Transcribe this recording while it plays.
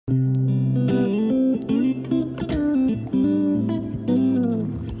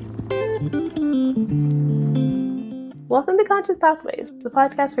Welcome to Conscious Pathways, the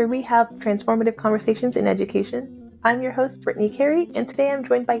podcast where we have transformative conversations in education. I'm your host, Brittany Carey, and today I'm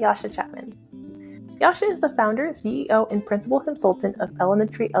joined by Yasha Chapman. Yasha is the founder, CEO, and principal consultant of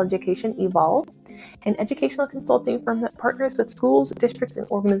Elementary Education Evolve, an educational consulting firm that partners with schools, districts, and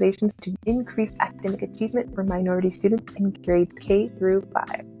organizations to increase academic achievement for minority students in grades K through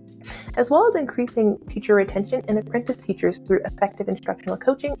 5, as well as increasing teacher retention and apprentice teachers through effective instructional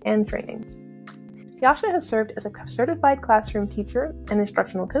coaching and training. Yasha has served as a certified classroom teacher and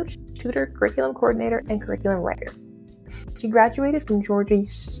instructional coach, tutor, curriculum coordinator, and curriculum writer. She graduated from Georgia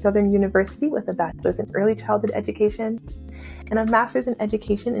Southern University with a bachelor's in early childhood education and a master's in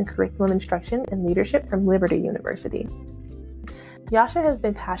education and curriculum instruction and leadership from Liberty University. Yasha has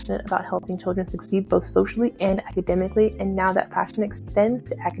been passionate about helping children succeed both socially and academically, and now that passion extends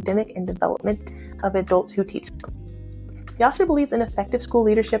to academic and development of adults who teach them. Yasha believes in effective school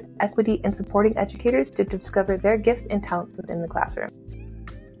leadership, equity, and supporting educators to discover their gifts and talents within the classroom.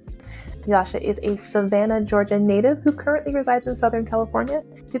 Yasha is a Savannah, Georgia native who currently resides in Southern California.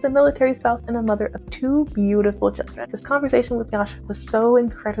 She's a military spouse and a mother of 2 beautiful children. This conversation with Yasha was so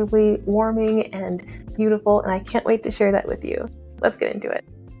incredibly warming and beautiful, and I can't wait to share that with you. Let's get into it.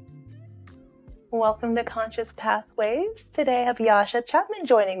 Welcome to Conscious Pathways. Today I have Yasha Chapman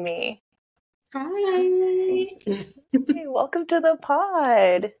joining me. Hi. Hey, welcome to the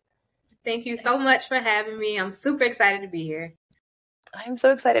pod. Thank you so much for having me. I'm super excited to be here. I'm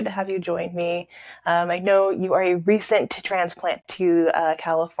so excited to have you join me. I know you are a recent transplant to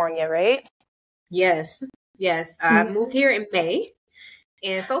California, right? Yes. I moved here in May,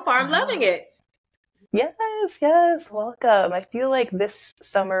 and so far I'm loving it. Yes. Welcome. I feel like this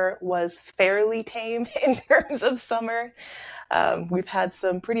summer was fairly tame in terms of summer. We've had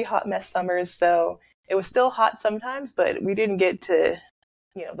some pretty hot mess summers, so it was still hot sometimes, but we didn't get to,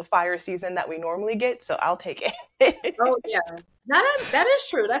 the fire season that we normally get, so I'll take it. Oh, yeah. That is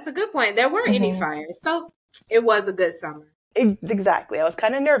true. That's a good point. There weren't any fires, so it was a good summer. Exactly. I was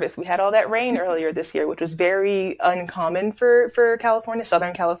kind of nervous. We had all that rain earlier this year, which was very uncommon for California,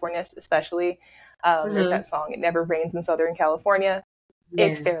 Southern California especially. There's that song, "It Never Rains in Southern California." Yeah.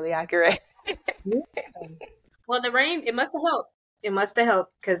 It's fairly accurate. Well, the rain, it must have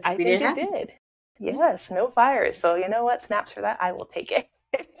helped because we didn't have it. It did. Yes, no fires. So you know what? Snaps for that. I will take it.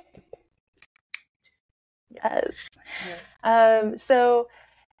 Yes. Yeah. So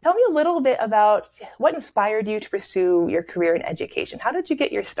tell me a little bit about what inspired you to pursue your career in education. How did you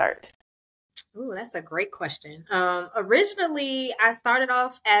get your start? Ooh, that's a great question. Originally, I started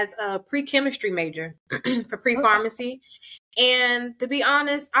off as a pre-chemistry major for pre-pharmacy. And to be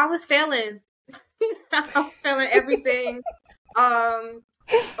honest, I was failing. I was failing everything.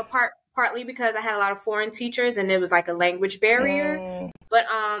 Partly because I had a lot of foreign teachers and there was like a language barrier. But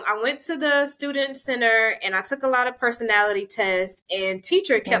I went to the student center and I took a lot of personality tests, and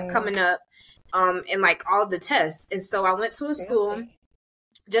teacher kept coming up in like all the tests. And so I went to a school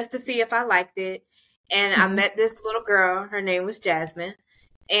just to see if I liked it. And I met this little girl. Her name was Jasmine.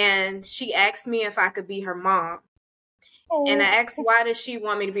 And she asked me if I could be her mom. And I asked, why does she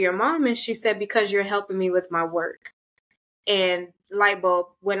want me to be her mom? And she said, because you're helping me with my work. And light bulb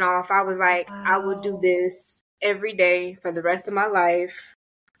went off. I was like, wow. I would do this every day for the rest of my life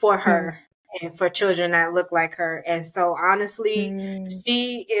for her and for children that look like her. And so honestly,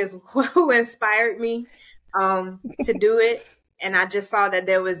 she is who inspired me to do it. And I just saw that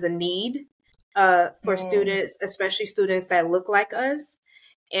there was a need for students, especially students that look like us.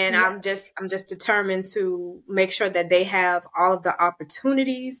 And I'm just determined to make sure that they have all of the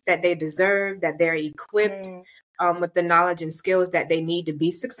opportunities that they deserve, that they're equipped with the knowledge and skills that they need to be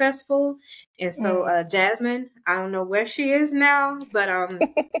successful. And so Jasmine, I don't know where she is now, but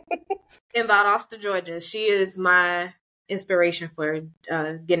in Valdosta, Georgia, she is my inspiration for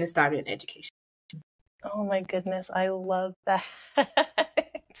getting started in education. Oh my goodness, I love that.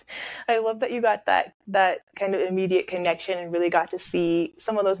 I love that you got that kind of immediate connection and really got to see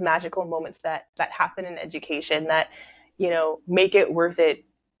some of those magical moments that happen in education that, make it worth it.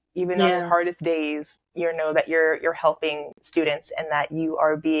 Even on your hardest days, that you're helping students and that you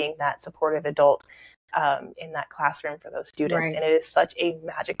are being that supportive adult in that classroom for those students. Right. And it is such a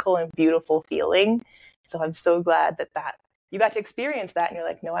magical and beautiful feeling. So I'm so glad that you got to experience that and you're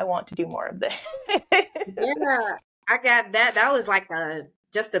like, no, I want to do more of this. Yeah, I got that. That was like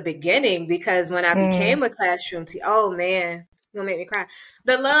just the beginning, because when I became a classroom teacher, oh man, it's gonna make me cry.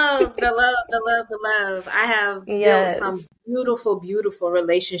 The love. I have built some beautiful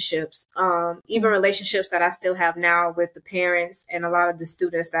relationships, even relationships that I still have now with the parents and a lot of the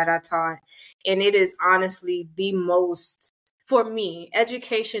students that I taught. And it is honestly the most, for me,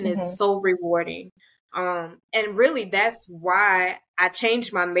 education is so rewarding. And really that's why I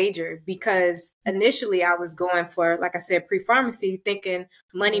changed my major, because initially I was going for, like I said, pre-pharmacy, thinking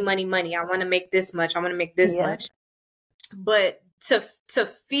money, money, money. I want to make this much. I want to make this much. But to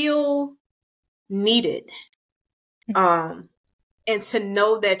feel needed, and to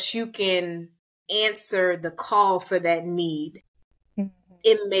know that you can answer the call for that need,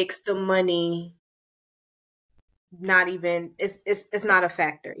 it makes the money not even, it's not a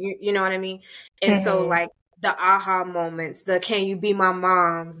factor. You know what I mean? And so like the aha moments, the can you be my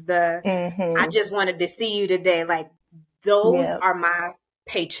mom's, the I just wanted to see you today, like those are my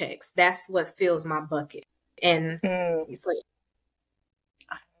paychecks. That's what fills my bucket. And so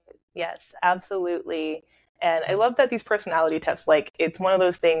yes, absolutely. And I love that these personality tests, like, it's one of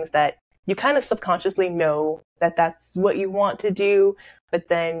those things that you kind of subconsciously know that that's what you want to do. But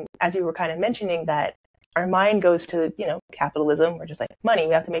then, as you were kind of mentioning, that our mind goes to, capitalism. We're just like, money.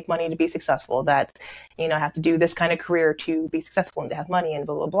 We have to make money to be successful. That, I have to do this kind of career to be successful and to have money and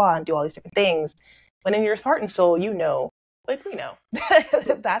blah, blah, blah, and do all these different things. When in your heart and soul, like we know,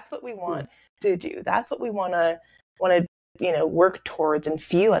 that's what we want to do. That's what we want to work towards and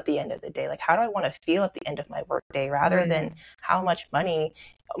feel at the end of the day. Like, how do I want to feel at the end of my work day, rather than how much money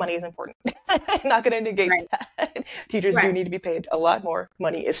is important. I'm not going to negate that. Teachers do need to be paid a lot more.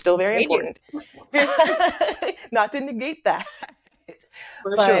 Money is still very important. Not to negate that.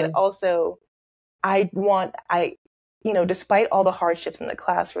 But also, despite all the hardships in the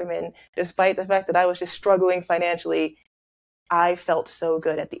classroom, and despite the fact that I was just struggling financially, I felt so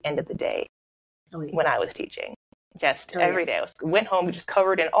good at the end of the day when I was teaching. Just every day. I went home just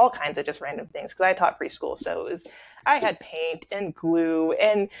covered in all kinds of just random things, because I taught preschool. So I had paint and glue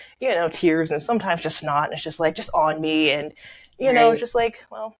and, tears, and sometimes just snot. And it's just like, just on me. And, just like,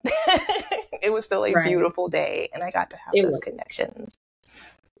 well, it was still a beautiful day. And I got to have those connections.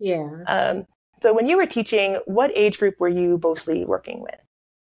 Yeah. So when you were teaching, what age group were you mostly working with?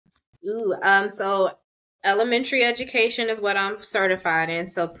 So elementary education is what I'm certified in.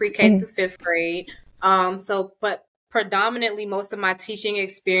 So pre-K through fifth grade. But predominantly most of my teaching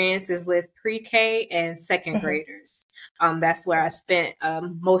experience is with pre-K and second graders. That's where I spent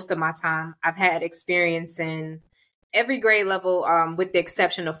most of my time. I've had experience in every grade level, with the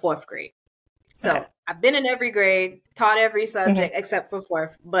exception of fourth grade. So I've been in every grade, taught every subject except for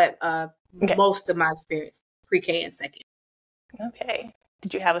fourth, but most of my experience, pre-K and second. Okay.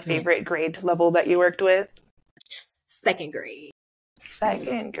 Did you have a favorite grade level that you worked with? Second grade.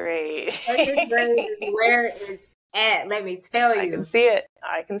 Second grade. Second grade is where it's at. Let me tell you. I can see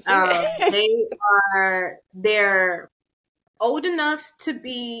it. They're old enough to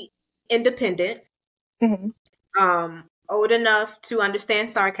be independent. Old enough to understand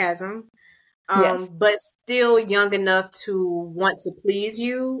sarcasm. But still young enough to want to please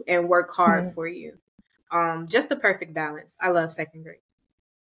you and work hard for you. Just the perfect balance. I love second grade.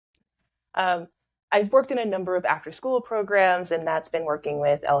 I've worked in a number of after-school programs, and that's been working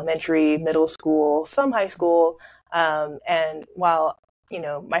with elementary, middle school, some high school. And while,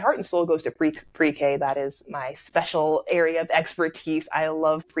 my heart and soul goes to pre-K, that is my special area of expertise. I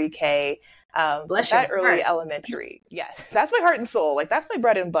love pre-K. That early elementary, yes, that's my heart and soul. Like, that's my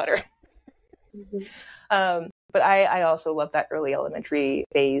bread and butter. But I also love that early elementary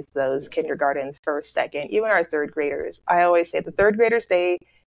phase, those kindergartens, first, second, even our third graders. I always say the third graders, they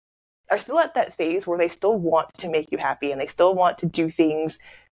are still at that phase where they still want to make you happy and they still want to do things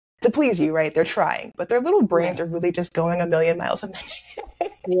to please you, right? They're trying, but their little brains are really just going a million miles a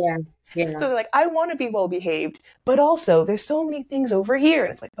minute. So they're like, I want to be well behaved, but also there's so many things over here.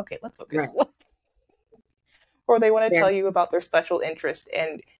 And it's like, okay, let's focus. Or they want to tell you about their special interest.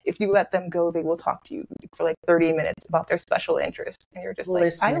 And if you let them go, they will talk to you for like 30 minutes about their special interest. And you're just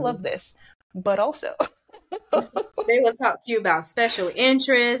like, I love this, but also. They will talk to you about special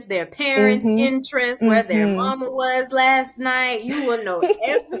interests, their parents' interests, where their mama was last night. You will know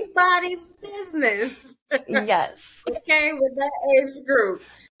everybody's business. Yes. Okay, with that age group.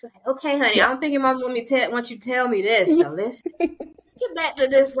 Like, okay, honey, I don't think your mom want you to tell me this. So let's get back to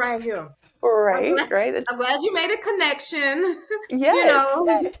this right here. Right. I'm glad you made a connection.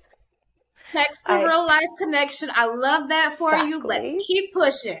 Yes. Text to real life connection. I love that for you. Let's keep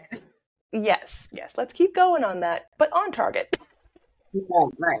pushing. Yes. Let's keep going on that, but on target.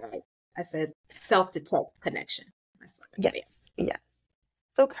 Right. I said self-to-text connection. Yes.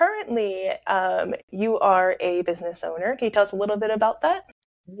 So currently, you are a business owner. Can you tell us a little bit about that?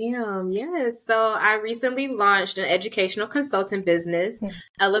 Yes. So I recently launched an educational consulting business,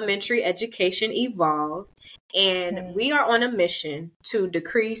 Elementary Education Evolve, and we are on a mission to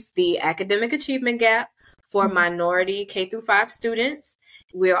decrease the academic achievement gap for minority K through 5 students.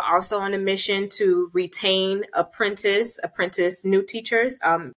 We are also on a mission to retain apprentice new teachers,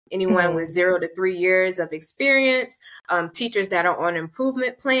 anyone with 0 to 3 years of experience, teachers that are on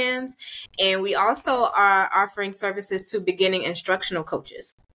improvement plans. And we also are offering services to beginning instructional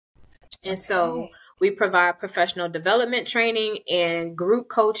coaches. And so we provide professional development training and group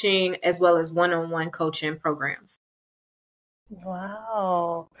coaching, as well as one-on-one coaching programs.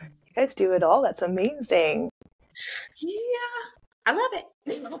 Wow. You guys do it all. That's amazing. Yeah, I love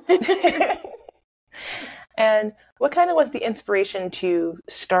it. And what kind of was the inspiration to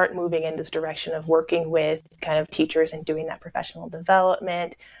start moving in this direction of working with kind of teachers and doing that professional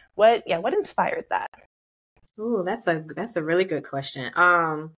development? What inspired that? Ooh, that's a really good question.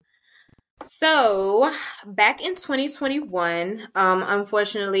 So back in 2021,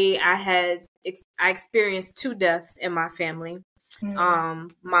 unfortunately, I experienced 2 deaths in my family.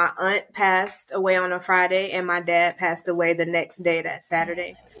 My aunt passed away on a Friday, and my dad passed away the next day, that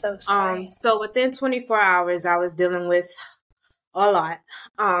Saturday. So sorry. So within 24 hours, I was dealing with a lot.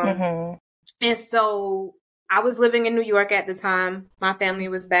 And so I was living in New York at the time. My family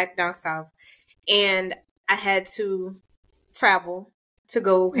was back down south, and I had to travel to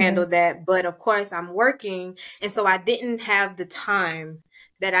go handle that. But of course, I'm working, and so I didn't have the time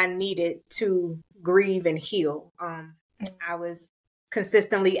that I needed to grieve and heal. I was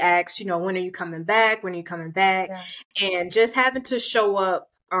consistently asked, when are you coming back? When are you coming back? Yeah. And just having to show up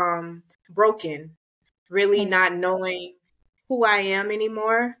broken, really not knowing who I am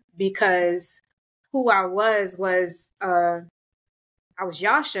anymore, because who I was I was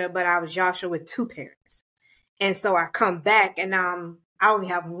Yasha, but I was Yasha with 2 parents. And so I come back and I only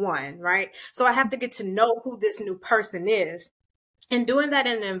have 1, right? So I have to get to know who this new person is. And doing that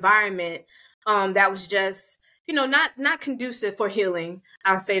in an environment that was just, not conducive for healing.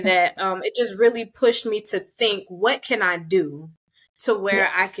 I'll say that it just really pushed me to think, what can I do to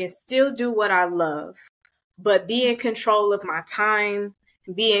where I can still do what I love, but be in control of my time,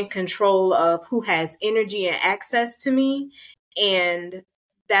 be in control of who has energy and access to me. And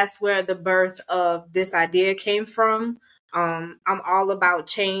that's where the birth of this idea came from. I'm all about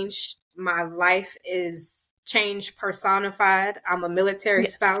change. My life is change personified. I'm a military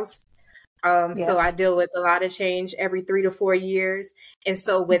spouse. So I deal with a lot of change every 3 to 4 years. And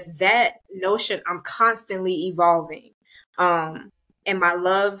so with that notion, I'm constantly evolving. And my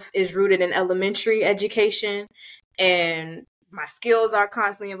love is rooted in elementary education, and my skills are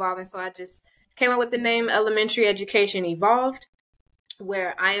constantly evolving. So I just came up with the name Elementary Education Evolved,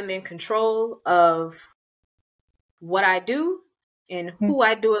 where I am in control of what I do and who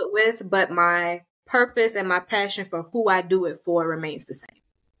I do it with, but my purpose and my passion for who I do it for remains the same.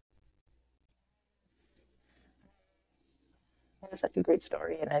 That's such a great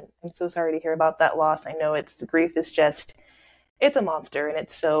story, and I'm so sorry to hear about that loss. I know grief is just, it's a monster, and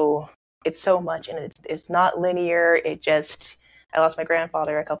it's so much, and it's not linear. I lost my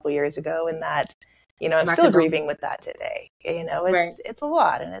grandfather a couple years ago, and that, I'm still grieving with that today. It's a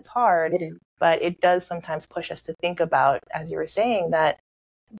lot, and it's hard, but it does sometimes push us to think about, as you were saying, that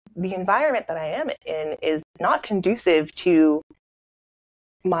the environment that I am in is not conducive to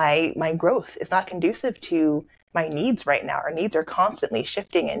my growth. It's not conducive to my needs right now. Our needs are constantly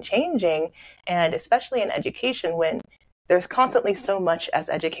shifting and changing, and especially in education, when there's constantly so much as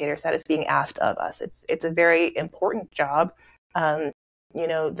educators that is being asked of us. It's a very important job.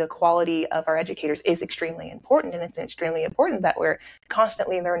 The quality of our educators is extremely important, and it's extremely important that we're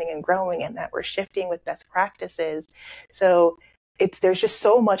constantly learning and growing, and that we're shifting with best practices. So there's just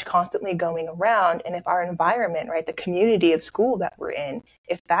so much constantly going around, and if our environment, right, the community of school that we're in,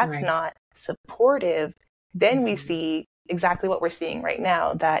 if that's not supportive, then we see exactly what we're seeing right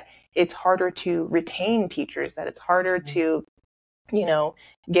now, that it's harder to retain teachers, that it's harder to,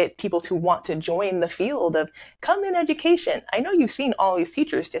 get people to want to join the field of come in education. I know you've seen all these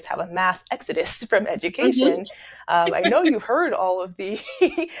teachers just have a mass exodus from education. I know you've heard all of the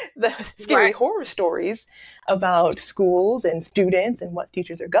scary horror stories about schools and students and what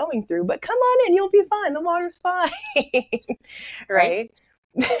teachers are going through, but come on in, you'll be fine. The water's fine. Right?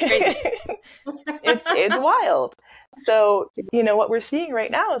 It's wild. So, what we're seeing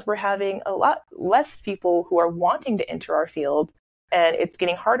right now is we're having a lot less people who are wanting to enter our field, and it's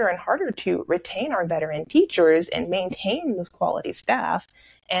getting harder and harder to retain our veteran teachers and maintain those quality staff.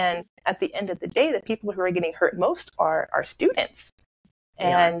 And at the end of the day, the people who are getting hurt most are our students.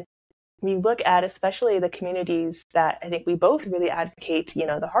 And we look at especially the communities that I think we both really advocate,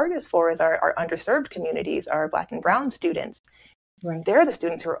 the hardest for is our underserved communities, our Black and Brown students. Right. They're the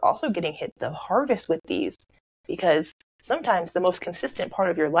students who are also getting hit the hardest with these, because sometimes the most consistent part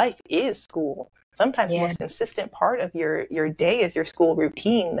of your life is school. sometimes the Yeah. most consistent part of your day is your school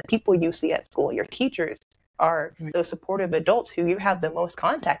routine. The people you see at school, your teachers, are those supportive adults who you have the most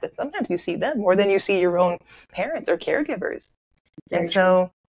contact with. Sometimes you see them more than you see your own parents or caregivers. Very And true.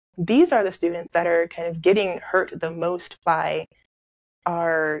 so these are the students that are kind of getting hurt the most by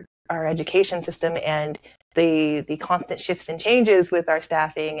our education system and the constant shifts and changes with our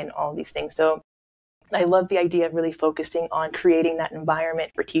staffing and all these things. So I love the idea of really focusing on creating that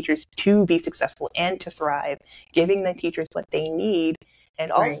environment for teachers to be successful and to thrive, giving the teachers what they need.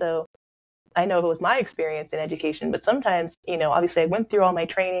 And Right. also, I know it was my experience in education, but sometimes, obviously I went through all my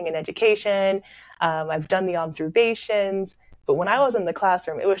training in education. I've done the observations. But when I was in the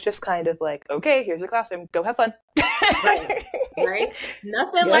classroom, it was just kind of like, okay, here's your classroom. Go have fun. Right. Right.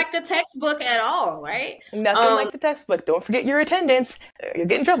 Nothing Yep. like the textbook at all, right? Nothing like the textbook. Don't forget your attendance. You'll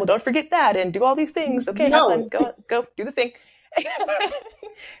get in trouble. Don't forget that and do all these things. Okay, have fun. No. Go do the thing.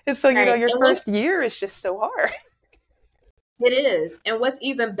 And so, Right. your And first year is just so hard. it is. And what's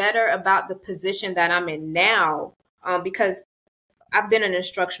even better about the position that I'm in now, because I've been an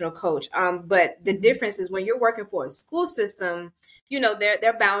instructional coach, but the difference is when you're working for a school system, there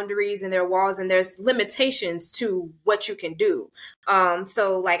are boundaries and there are walls and there's limitations to what you can do.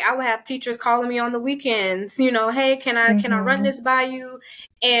 So like I would have teachers calling me on the weekends, hey, can I run this by you?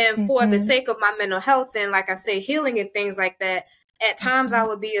 And for the sake of my mental health and like I say, healing and things like that, at times I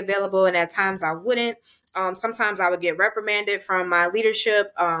would be available and at times I wouldn't. Sometimes I would get reprimanded from my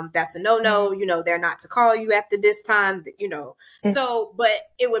leadership. That's a no-no, they're not to call you after this time, So, but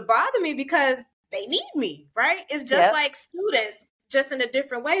it would bother me because they need me, right? It's just like students, just in a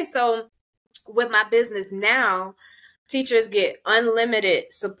different way. So with my business now, teachers get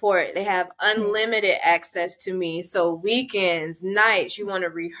unlimited support. They have unlimited access to me. So weekends, nights, you want to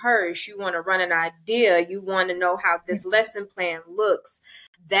rehearse, you want to run an idea, you want to know how this lesson plan looks.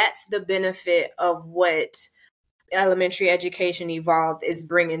 That's the benefit of what elementary education evolved is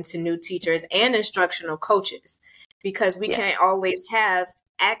bringing to new teachers and instructional coaches, because we can't always have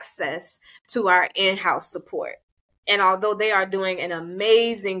access to our in-house support. And although they are doing an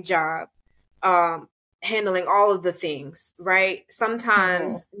amazing job, handling all of the things, right?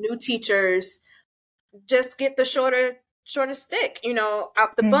 Sometimes new teachers just get the shorter stick,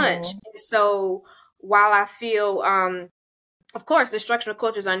 out the bunch. And so while I feel, of course, instructional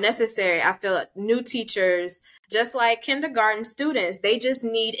coaches are necessary, I feel like new teachers, just like kindergarten students, they just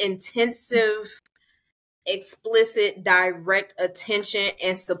need intensive, explicit, direct attention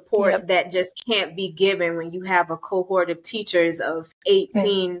and support that just can't be given when you have a cohort of teachers of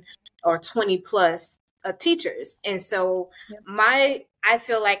 18 or 20 plus teachers. And so I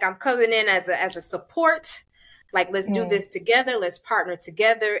feel like I'm coming in as a support, like, let's do this together. Let's partner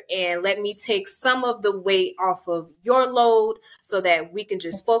together and let me take some of the weight off of your load so that we can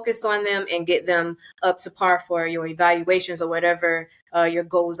just focus on them and get them up to par for your evaluations or whatever your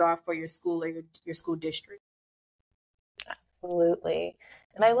goals are for your school or your school district. Absolutely.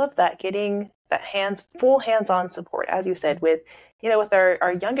 And I love that, getting that full hands-on support, as you said, with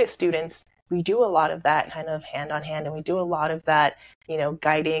our youngest students. We do a lot of that kind of hand on hand, and we do a lot of that,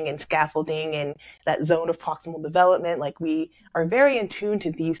 guiding and scaffolding and that zone of proximal development. Like, we are very in tune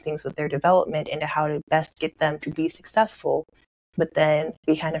to these things with their development and to how to best get them to be successful. But then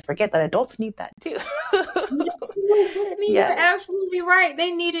we kind of forget that adults need that too. You're absolutely right.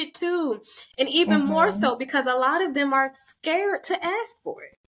 They need it too. And even more so because a lot of them are scared to ask for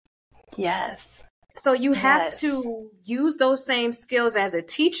it. Yes. So you have to use those same skills as a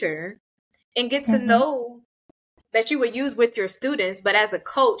teacher and get to know that you would use with your students, but as a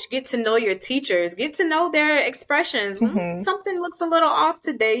coach, get to know your teachers, get to know their expressions. Something looks a little off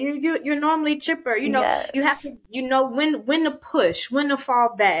today. You're normally chipper. You have to, when to push, when to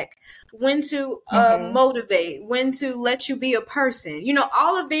fall back, when to motivate, when to let you be a person.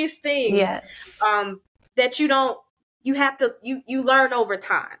 All of these things that you learn over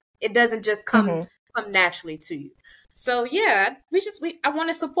time. It doesn't just come naturally to you. So I want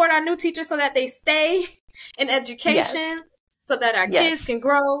to support our new teachers so that they stay in education, so that our kids can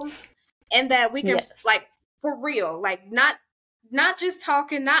grow, and that we can like for real, like not just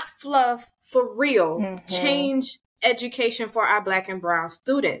talking, not fluff, for real, change education for our Black and brown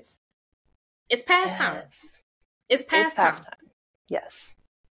students. It's past time. It's past time. Yes.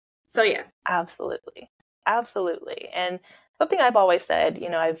 So absolutely. And something I've always said,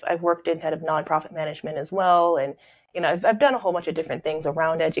 I've worked in kind of nonprofit management as well, and I've done a whole bunch of different things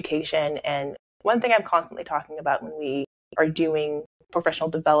around education. And one thing I'm constantly talking about when we are doing professional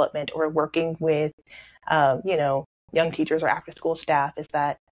development or working with, young teachers or after school staff is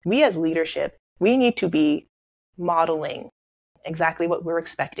that we as leadership, we need to be modeling exactly what we're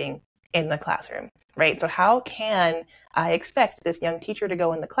expecting in the classroom, right? So how can I expect this young teacher to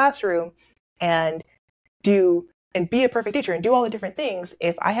go in the classroom and be a perfect teacher and do all the different things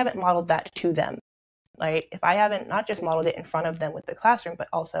if I haven't modeled that to them, right? If I haven't not just modeled it in front of them with the classroom, but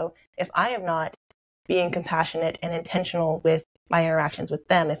also if I am not being compassionate and intentional with my interactions with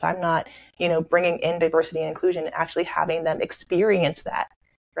them, if I'm not, bringing in diversity and inclusion and actually having them experience that,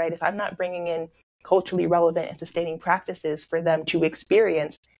 right? If I'm not bringing in culturally relevant and sustaining practices for them to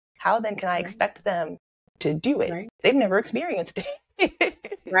experience, how then can I expect them to do it? Right. They've never experienced it.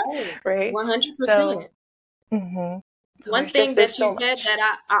 Right. Right. 100%. So, mm-hmm. So one thing that you said much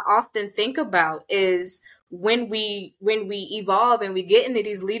that I often think about is when we evolve and we get into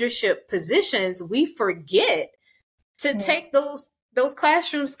these leadership positions, we forget to take those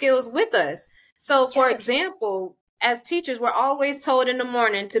classroom skills with us. So, for example, as teachers, we're always told in the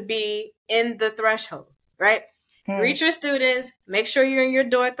morning to be in the threshold, right? Greet your students, make sure you're in your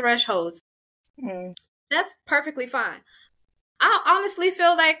door thresholds. That's perfectly fine. I honestly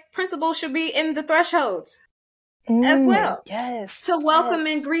feel like principals should be in the thresholds as well. Yes. To welcome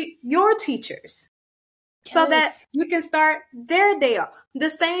and greet your teachers so that you can start their day off. The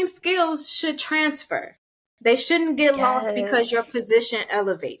same skills should transfer. They shouldn't get lost because your position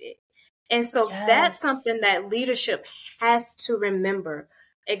elevated. And so that's something that leadership has to remember.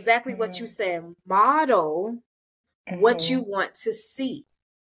 Exactly what you said. Model what you want to see.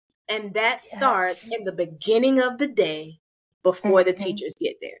 And that starts in the beginning of the day before the teachers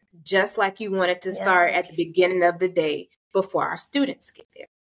get there. Just like you want it to start at the beginning of the day before our students get there.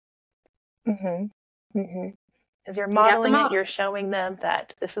 Because you're modeling it, you're showing them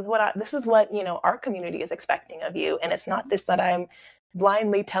that this is what our community is expecting of you, and it's not this that I'm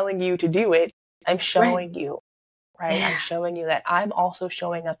blindly telling you to do it. I'm showing you, right? Yeah. I'm showing you that I'm also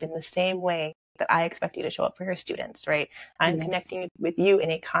showing up in the same way that I expect you to show up for your students, right? I'm connecting with you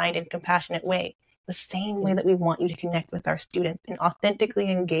in a kind and compassionate way, the same way that we want you to connect with our students and authentically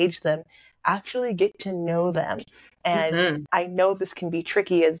engage them, actually get to know them. And I know this can be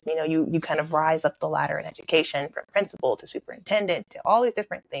tricky as, you kind of rise up the ladder in education from principal to superintendent to all these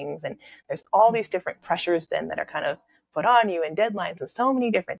different things. And there's all these different pressures then that are kind of put on you and deadlines and so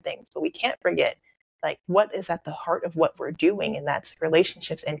many different things. But we can't forget, like, what is at the heart of what we're doing, and that's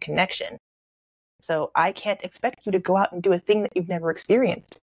relationships and connection. So I can't expect you to go out and do a thing that you've never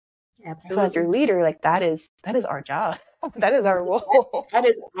experienced. Absolutely. So as your leader, like that is our job. That is our role. That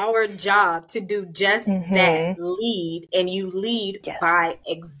is our job to do just that, lead, and you lead by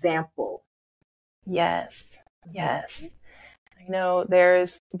example. Yes. I know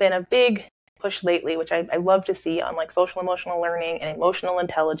there's been a big push lately, which I love to see on like social emotional learning and emotional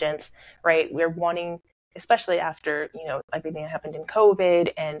intelligence, right? We're wanting, especially after, everything that happened in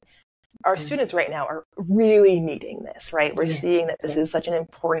COVID, and our students right now are really needing this, right? We're seeing that this is such an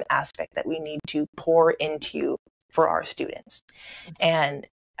important aspect that we need to pour into for our students. And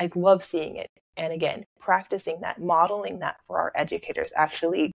I love seeing it. And again, practicing that, modeling that for our educators,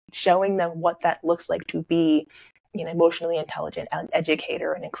 actually showing them what that looks like to be an emotionally intelligent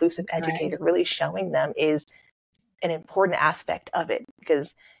educator, an inclusive educator, really showing them is an important aspect of it,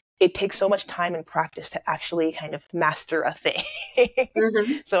 because it takes so much time and practice to actually kind of master a thing.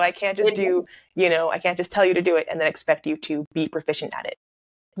 So I can't just I can't just tell you to do it and then expect you to be proficient at it.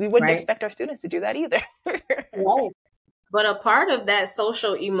 We wouldn't expect our students to do that either. But a part of that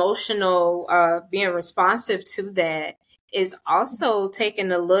social emotional being responsive to that is also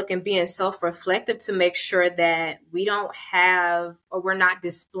taking a look and being self-reflective to make sure that we don't have, or we're not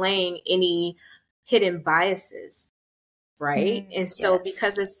displaying any hidden biases. Right. And so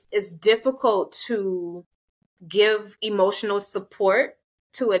because it's difficult to give emotional support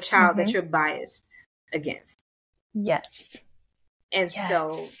to a child that you're biased against. And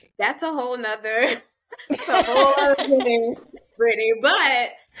so that's a whole nother thing, Brittany, but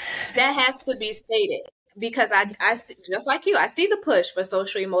that has to be stated, because I just like you, I see the push for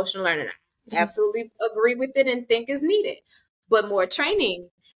social emotional learning. I absolutely agree with it and think is needed, but more training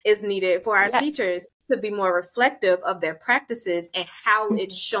is needed for our teachers to be more reflective of their practices and how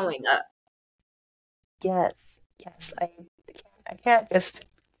it's showing up. I can't just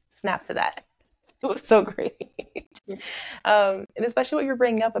snap to that. It was so great. And especially what you're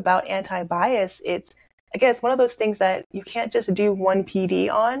bringing up about anti-bias, it's one of those things that you can't just do one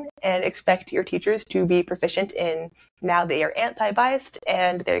PD on and expect your teachers to be proficient in. Now they are anti-biased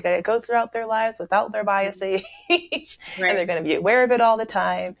and they're going to go throughout their lives without their biases and they're going to be aware of it all the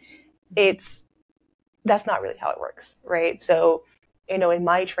time. That's not really how it works, right? So, in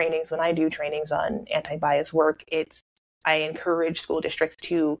my trainings, when I do trainings on anti-bias work, I encourage school districts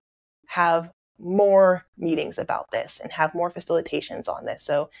to have more meetings about this and have more facilitations on this.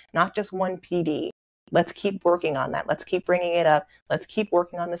 So not just one PD. Let's keep working on that. Let's keep bringing it up. Let's keep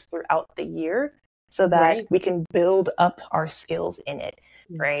working on this throughout the year so that we can build up our skills in it,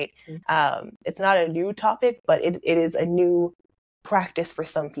 right? It's not a new topic, but it is a new practice for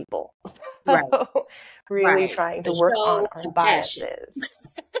some people. So really trying to work on our biases.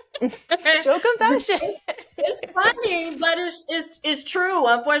 Show compassion. It's funny, but it's true.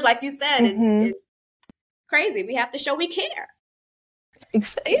 Unfortunately, like you said, it's crazy. We have to show we care.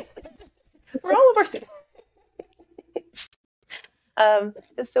 Exactly. For all of our students.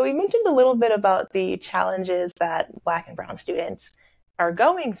 So we mentioned a little bit about the challenges that Black and Brown students are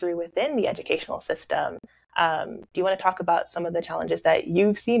going through within the educational system. Do you want to talk about some of the challenges that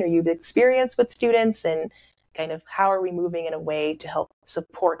you've seen or you've experienced with students, and kind of how are we moving in a way to help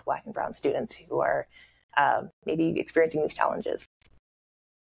support Black and Brown students who are maybe experiencing these challenges?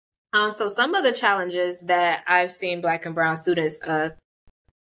 So some of the challenges that I've seen Black and Brown students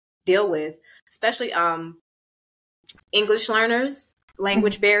deal with, especially English learners,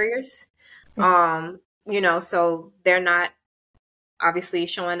 language barriers. So they're not obviously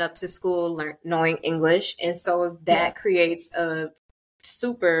showing up to school knowing English, and so that creates a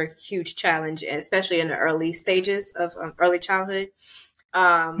super huge challenge, especially in the early stages of early childhood.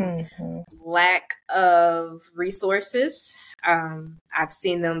 Lack of resources. I've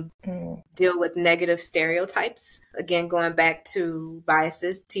seen them deal with negative stereotypes. Again, going back to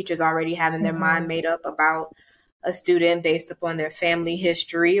biases, teachers already having their mind made up about a student based upon their family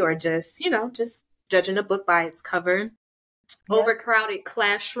history, or just judging a book by its cover. Overcrowded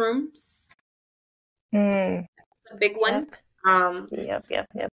classrooms. A big one. I'm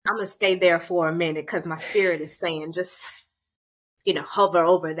gonna stay there for a minute because my spirit is saying just hover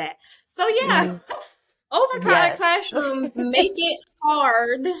over that. So overcrowded classrooms make it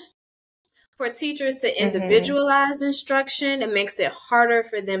hard for teachers to individualize instruction. It makes it harder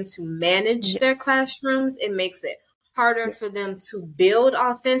for them to manage their classrooms. It makes it harder for them to build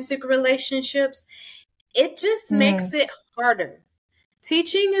authentic relationships. It just makes it harder.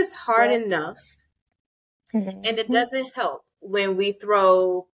 Teaching is hard enough, and it doesn't help when we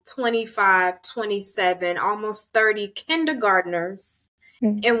throw 25, 27, almost 30 kindergartners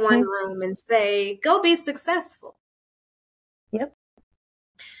in one room and say, go be successful.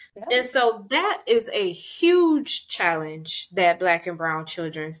 And so that is a huge challenge that Black and Brown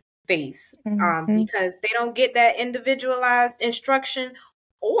children face because they don't get that individualized instruction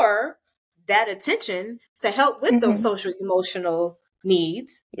or that attention to help with those social emotional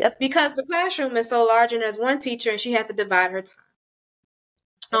needs because the classroom is so large and there's one teacher and she has to divide her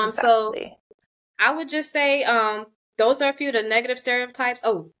time. So I would just say those are a few of the negative stereotypes.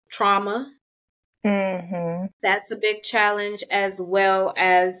 Trauma. That's a big challenge, as well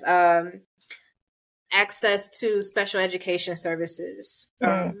as access to special education services.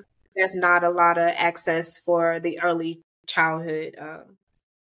 There's not a lot of access for the early childhood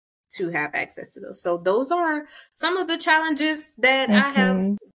to have access to those. So those are some of the challenges that I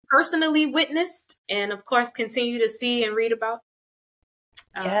have personally witnessed and, of course, continue to see and read about.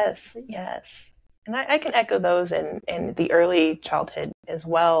 Yes. And I can echo those in the early childhood as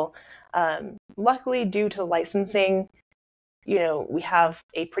well. Luckily, due to licensing, we have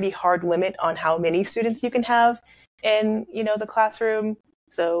a pretty hard limit on how many students you can have in, the classroom.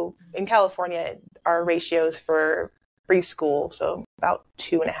 So in California, our ratios for preschool, so about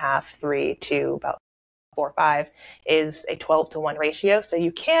 2.5, 3 to about 4, 5, is a 12-to-1 ratio. So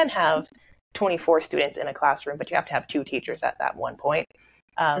you can have 24 students in a classroom, but you have to have 2 teachers at that one point.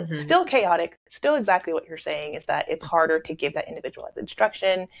 Still chaotic, still exactly what you're saying is that it's harder to give that individualized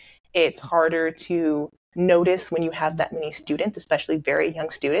instruction. It's harder to notice when you have that many students, especially very young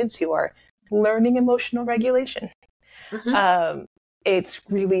students who are learning emotional regulation. It's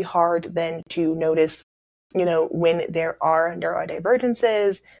really hard then to notice, when there are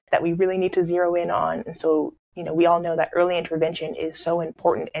neurodivergences that we really need to zero in on. And so, we all know that early intervention is so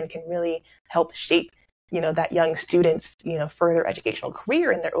important and can really help shape that young student's, further educational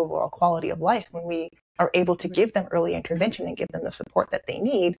career and their overall quality of life when we are able to give them early intervention and give them the support that they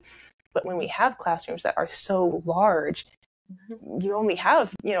need. But when we have classrooms that are so large, you only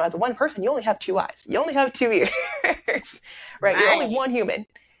have, as one person, you only have 2 eyes. You only have 2 ears, right? You're only one human.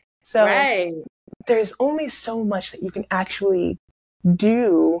 So there's only so much that you can actually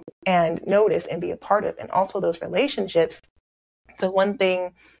do and notice and be a part of, and also those relationships. So one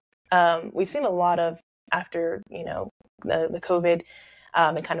thing we've seen a lot of after, the COVID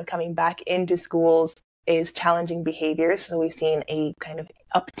and kind of coming back into schools is challenging behaviors. So we've seen a kind of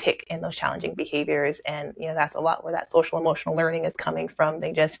uptick in those challenging behaviors. And, that's a lot where that social emotional learning is coming from.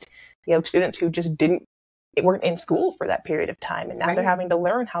 They just You have students who just weren't in school for that period of time, and now they're having to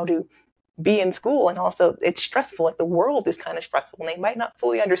learn how to be in school. And also it's stressful. Like the world is kind of stressful, and they might not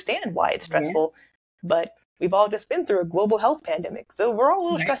fully understand why it's stressful, but we've all just been through a global health pandemic, so we're all a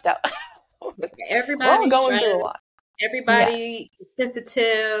little stressed out. We're all going through a lot. Everybody is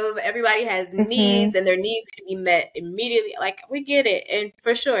sensitive. Everybody has needs, and their needs can be met immediately. Like, we get it. And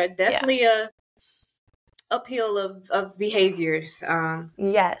for sure, definitely a uphill of behaviors.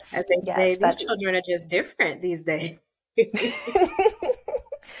 Yes. As they say, these children are just different these days.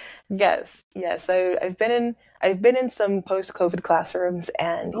 Yes. So I've been in some post-COVID classrooms,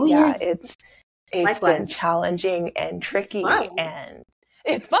 and it's been challenging and tricky, and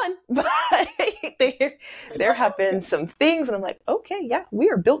it's fun, but there have been some things, and I'm like, okay, we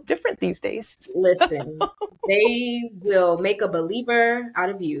are built different these days. Listen, they will make a believer out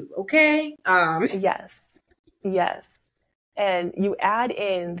of you, okay? Yes. And you add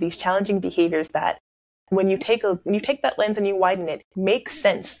in these challenging behaviors that when you take that lens and you widen it, makes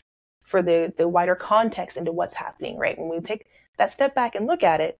sense for the wider context into what's happening, right? When we take that step back and look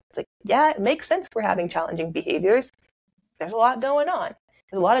at it, it's like, it makes sense we're having challenging behaviors. There's a lot going on.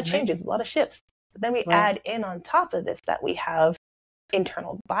 There's a lot of changes, a lot of shifts. But then we add in on top of this that we have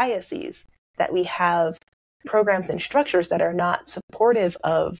internal biases, that we have programs and structures that are not supportive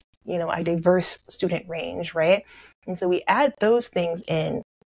of, a diverse student range, right? And so we add those things in,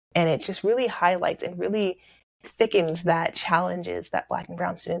 and it just really highlights and really thickens that challenges that Black and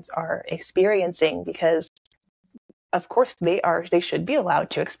Brown students are experiencing, because of course they should be allowed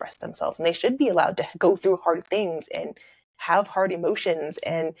to express themselves, and they should be allowed to go through hard things and have hard emotions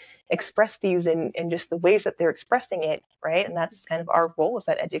and express these in just the ways that they're expressing it, right? And that's kind of our role as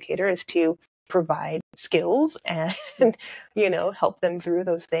that educator, is to provide skills and, help them through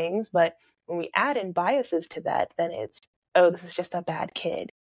those things. But when we add in biases to that, then it's, oh, this is just a bad kid.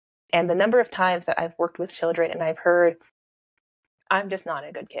 And the number of times that I've worked with children and I've heard, I'm just not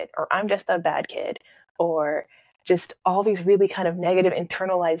a good kid, or I'm just a bad kid, or just all these really kind of negative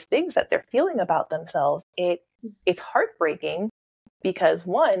internalized things that they're feeling about themselves, it's heartbreaking, because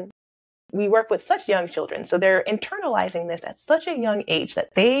one, we work with such young children, so they're internalizing this at such a young age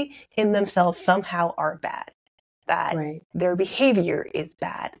that they in themselves somehow are bad, that their behavior is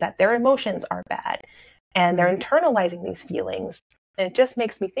bad, that their emotions are bad, and they're internalizing these feelings. And it just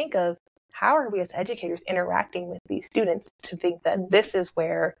makes me think of, how are we as educators interacting with these students to think that this is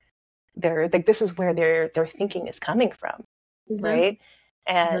where their thinking is coming from, right?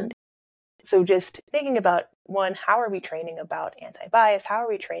 And so just thinking about, one, how are we training about anti-bias? How are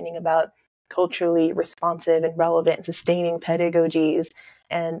we training about culturally responsive and relevant and sustaining pedagogies?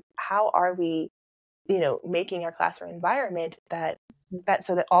 And how are we, making our classroom environment that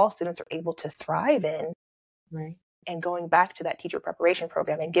so that all students are able to thrive in? Right. And going back to that teacher preparation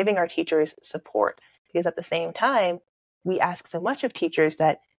program and giving our teachers support, because at the same time, we ask so much of teachers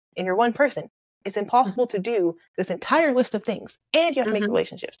that in your one person, it's impossible to do this entire list of things. And you have to make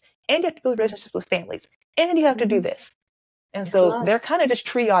relationships, and you have to build relationships with families, and you have to do this. And so they're kind of just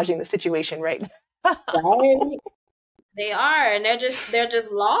triaging the situation right now. Right. They are, and they're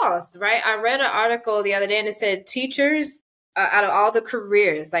just lost, right? I read an article the other day, and it said teachers, out of all the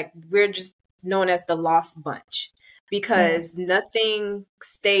careers, like, we're just known as the lost bunch, because nothing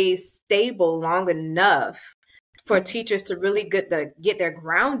stays stable long enough for teachers to really get their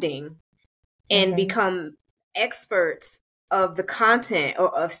grounding and become experts of the content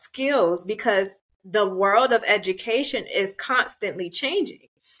or of skills, because the world of education is constantly changing.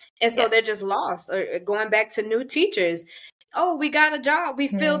 And so they're just lost. Or going back to new teachers, oh, we got a job, we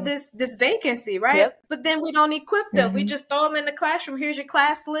filled this vacancy, right? But then we don't equip them. We just throw them in the classroom. Here's your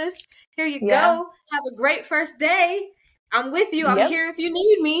class list. Here you go. Have a great first day. I'm with you. I'm here if you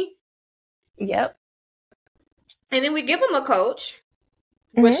need me. And then we give them a coach,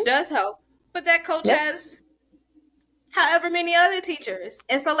 which does help. But that coach has however many other teachers.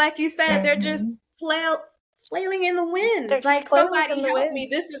 And so, like you said, they're just flailing in the wind. Like, somebody help me.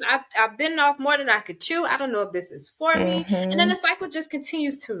 This is, I've bitten off more than I could chew. I don't know if this is for me. And then the cycle just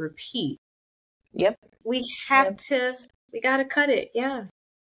continues to repeat. We have to, we got to cut it.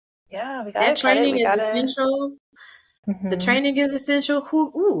 That training is essential. The training is essential.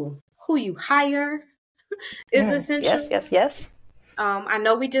 Who you hire is essential. Yes. I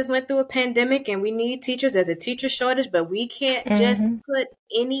know we just went through a pandemic and we need teachers. There's a teacher shortage, but we can't just put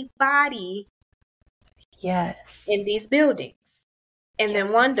anybody in these buildings and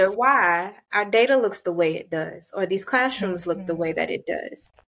then wonder why our data looks the way it does, or these classrooms look the way that it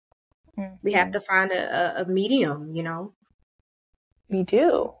does. We have to find a medium, We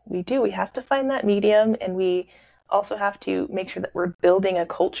do. We have to find that medium, and we also have to make sure that we're building a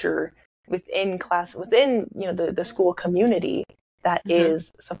culture within class, within, the school community that is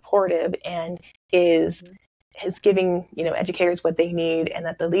supportive and is giving, educators what they need, and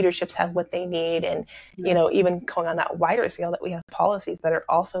that the leaderships have what they need. And, even going on that wider scale, that we have policies that are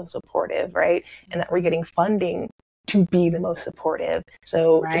also supportive, right? And that we're getting funding to be the most supportive.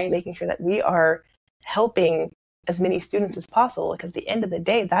 So just making sure that we are helping as many students as possible, because at the end of the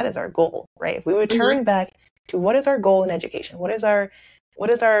day, that is our goal, right? If we return back to what is our goal in education, what is our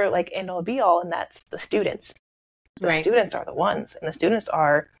like end all be all, and that's the students. The students are the ones, and the students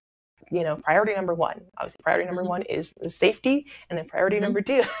are, priority number one. Obviously, priority number one is safety, and then priority number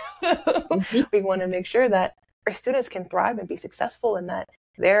two, we want to make sure that our students can thrive and be successful, and that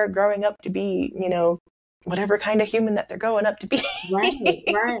they're growing up to be, whatever kind of human that they're growing up to be. Right.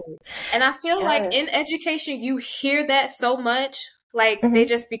 And I feel like in education, you hear that so much, like they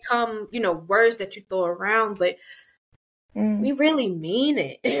just become, words that you throw around, but we really mean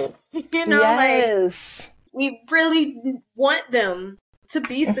it. Like we really want them to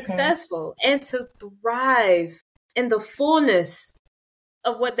be successful and to thrive in the fullness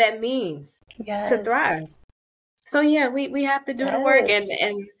of what that means to thrive. So yeah, we have to do the work, and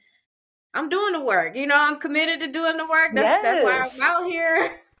I'm doing the work. I'm committed to doing the work. That's why I'm out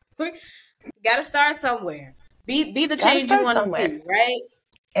here. We got to start somewhere. Be the change you want to see, right?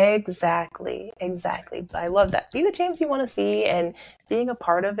 Exactly. I love that. Be the change you want to see, and being a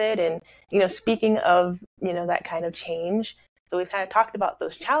part of it. And, speaking of, that kind of change. So we've kind of talked about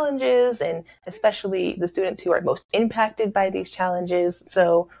those challenges, and especially the students who are most impacted by these challenges.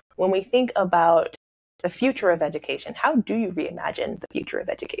 So when we think about the future of education, how do you reimagine the future of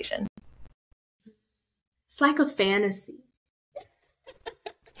education? It's like a fantasy.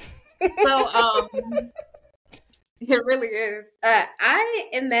 So, it really is. I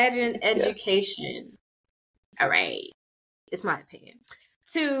imagine education, all right, it's my opinion,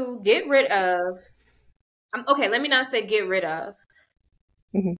 to get rid of, okay, let me not say get rid of,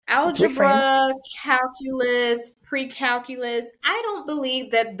 algebra, calculus, pre-calculus. I don't believe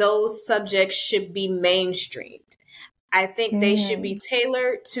that those subjects should be mainstreamed. I think they should be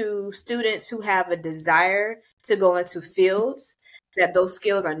tailored to students who have a desire to go into fields that those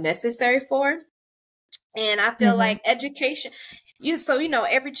skills are necessary for. And I feel like education,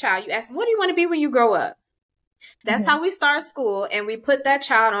 every child, you ask them, what do you want to be when you grow up? That's how we start school, and we put that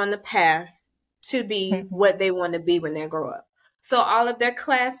child on the path to be what they want to be when they grow up. So all of their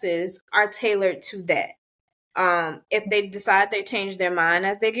classes are tailored to that. If they decide they change their mind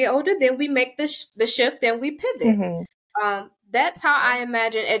as they get older, then we make the shift and we pivot. That's how I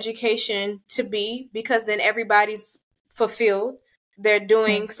imagine education to be, because then everybody's fulfilled. They're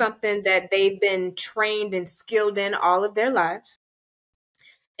doing something that they've been trained and skilled in all of their lives.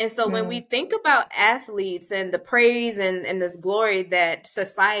 And so when we think about athletes and the praise and this glory that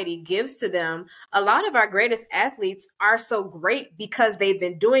society gives to them, a lot of our greatest athletes are so great because they've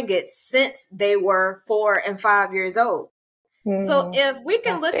been doing it since they were 4 and 5 years old. So if we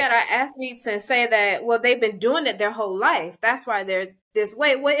can look at our athletes and say that, well, they've been doing it their whole life, that's why they're this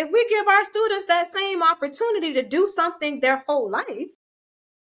way. Well, if we give our students that same opportunity to do something their whole life, what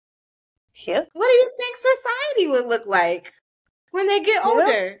do you think society would look like when they get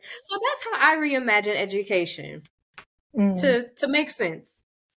older? So that's how I reimagine education to make sense.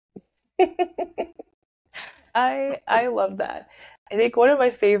 I love that. I think one of my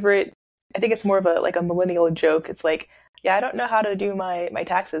favorite, I think it's more of a millennial joke. It's like, yeah, I don't know how to do my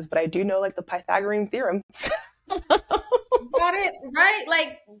taxes, but I do know like the Pythagorean theorem. Got it, right?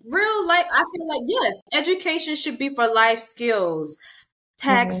 Like real life, I feel like, yes, education should be for life skills,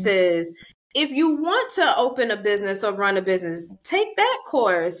 taxes. If you want to open a business or run a business, take that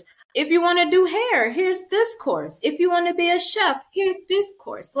course. If you want to do hair, here's this course. If you want to be a chef, here's this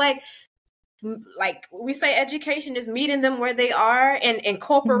course. Like we say, education is meeting them where they are and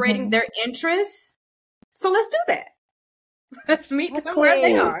incorporating their interests. So let's do that. Let's meet them where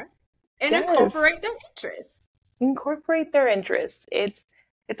they are and incorporate their interests. Incorporate their interests.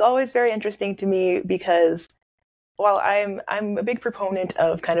 It's always very interesting to me, because while I'm a big proponent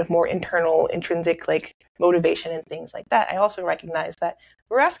of kind of more internal, intrinsic like motivation and things like that, I also recognize that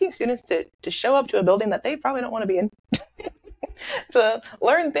we're asking students to show up to a building that they probably don't want to be in, to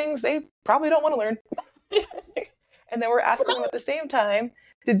learn things they probably don't want to learn. And then we're asking them at the same time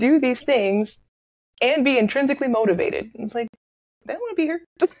to do these things and be intrinsically motivated. It's like, they don't want to be here.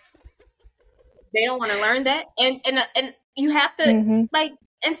 They don't want to learn that. And you have to, like,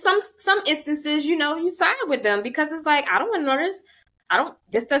 in some instances, you side with them, because it's like, I don't want to learn this.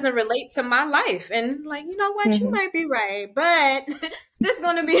 this doesn't relate to my life. And like, you know what, you might be right, but this is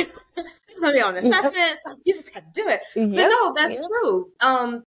going to be on assessment. So you just got to do it. But no, that's true.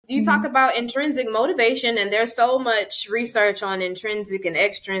 You talk about intrinsic motivation, and there's so much research on intrinsic and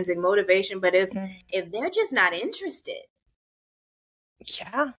extrinsic motivation. But if they're just not interested.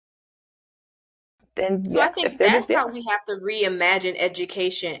 Yeah. Then, so I think that's how we have to reimagine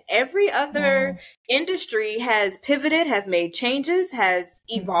education. Every other industry has pivoted, has made changes, has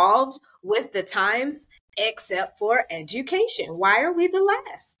evolved with the times, except for education. Why are we the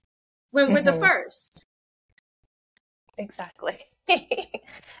last when we're the first? Exactly.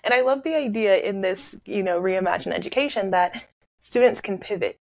 And I love the idea in this, reimagine education that students can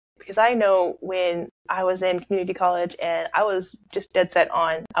pivot. Because I know when I was in community college and I was just dead set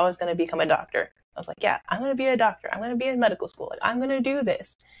on, I was going to become a doctor. I was like, yeah, I'm going to be a doctor. I'm going to be in medical school. Like, I'm going to do this.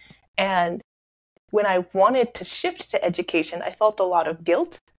 And when I wanted to shift to education, I felt a lot of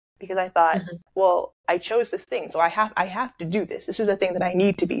guilt because I thought, well, I chose this thing, so I have to do this. This is a thing that I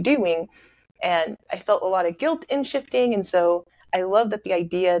need to be doing. And I felt a lot of guilt in shifting. And so I love that the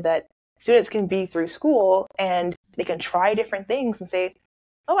idea that students can be through school and they can try different things and say,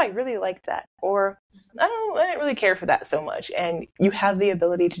 oh, I really liked that. Or I didn't really care for that so much. And you have the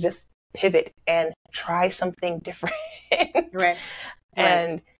ability to just pivot and try something different. Right.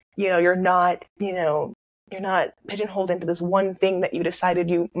 And, you're not pigeonholed into this one thing that you decided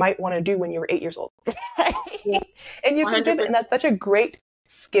you might want to do when you were 8 years old. And you can pivot. And that's such a great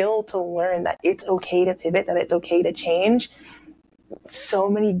skill to learn, that it's okay to pivot, that it's okay to change. So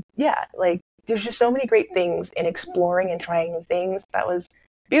many, there's just so many great things in exploring and trying new things. That was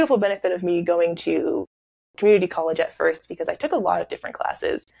a beautiful benefit of me going to community college at first, because I took a lot of different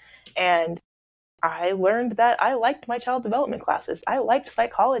classes. And I learned that I liked my child development classes. I liked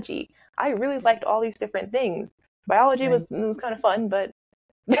psychology. I really liked all these different things. Biology was kind of fun, but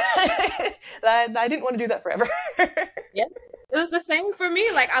I didn't want to do that forever. Yeah, it was the same for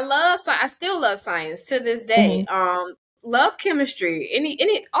me. Like, I still love science to this day. Love chemistry,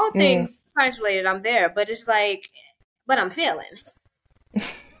 all things science related. I'm there, but it's like, but I'm failing. So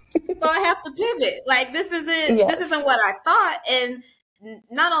I have to pivot. Like, this isn't what I thought. And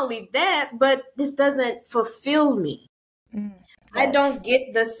not only that, but this doesn't fulfill me. I don't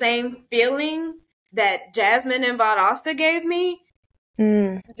get the same feeling that Jasmine and Valdosta gave me.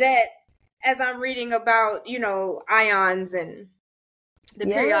 That as I'm reading about, ions and the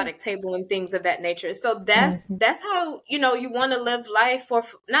periodic table and things of that nature. So that's how, you want to live life for,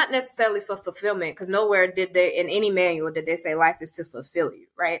 not necessarily for fulfillment, because nowhere did they, in any manual, did they say life is to fulfill you,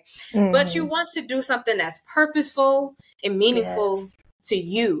 right? But you want to do something that's purposeful and meaningful to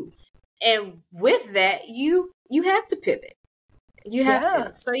you. And with that, you have to pivot. You have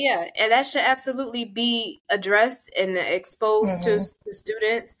to. So and that should absolutely be addressed and exposed to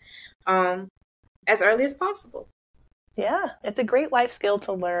students as early as possible. Yeah, it's a great life skill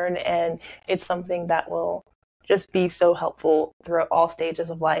to learn, and it's something that will just be so helpful throughout all stages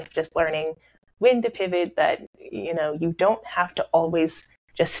of life, just learning when to pivot, that, you don't have to always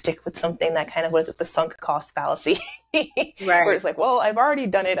just stick with something that kind of was the sunk cost fallacy. Right. Where it's like, well, I've already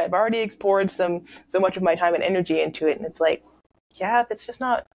done it. I've already explored so much of my time and energy into it. And it's like, yeah, if it's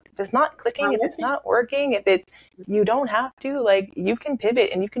not clicking, if it's not working, you don't have to, like, you can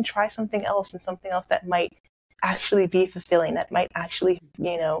pivot and you can try something else, and something else that might actually be fulfilling, that might actually,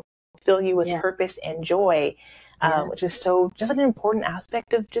 fill you with purpose and joy, which is so just an important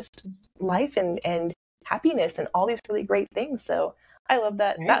aspect of just life and happiness and all these really great things. So I love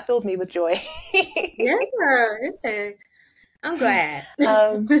that. Right. That fills me with joy. I'm glad.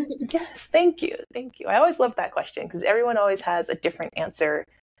 Yes, thank you. I always love that question, because everyone always has a different answer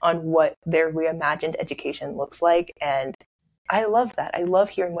on what their reimagined education looks like. And I love that. I love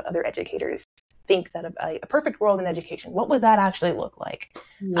hearing what other educators think that a perfect world in education, what would that actually look like?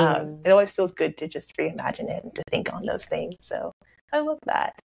 It always feels good to just reimagine it and to think on those things. So I love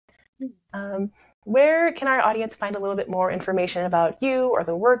that. Where can our audience find a little bit more information about you or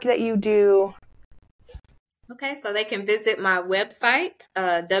the work that you do? Okay, so they can visit my website,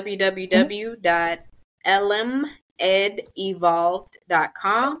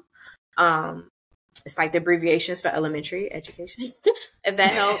 www.lmedevolved.com. It's like the abbreviations for elementary education, if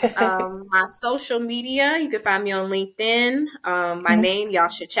that helps. My social media, you can find me on LinkedIn. My name,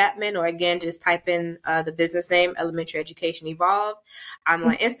 Yasha Chapman, or again, just type in the business name, Elementary Education Evolved. I'm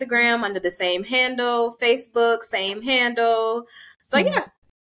on Instagram under the same handle, Facebook, same handle. So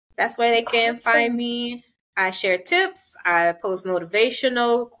that's where they can find me. I share tips. I post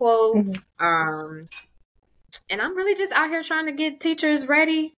motivational quotes. And I'm really just out here trying to get teachers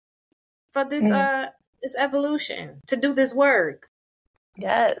ready for this this evolution, to do this work.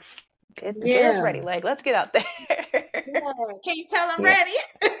 Yes. Get us ready. Like, let's get out there. Yeah. Can you tell I'm ready?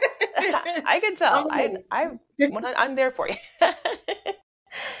 I can tell. I'm there for you.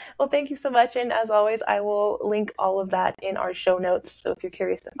 Well, thank you so much. And as always, I will link all of that in our show notes. So if you're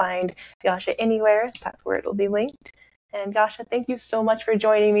curious to find Yasha anywhere, that's where it will be linked. And Yasha, thank you so much for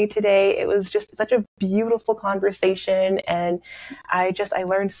joining me today. It was just such a beautiful conversation, and I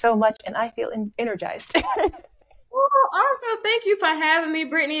learned so much, and I feel energized. Well, also, thank you for having me,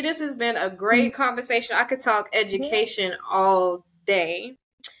 Brittany. This has been a great conversation. I could talk education all day.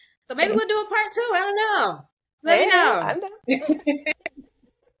 So maybe we'll do a part 2. I don't know. Let me know. I'm down.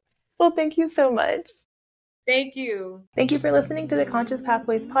 Well, thank you so much. Thank you. Thank you for listening to the Conscious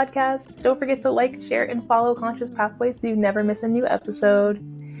Pathways podcast. Don't forget to like, share, and follow Conscious Pathways so you never miss a new episode.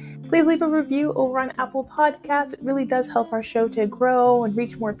 Please leave a review over on Apple Podcasts. It really does help our show to grow and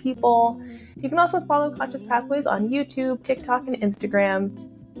reach more people. You can also follow Conscious Pathways on YouTube, TikTok, and Instagram.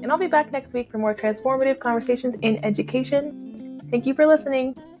 And I'll be back next week for more transformative conversations in education. Thank you for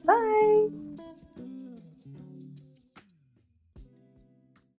listening.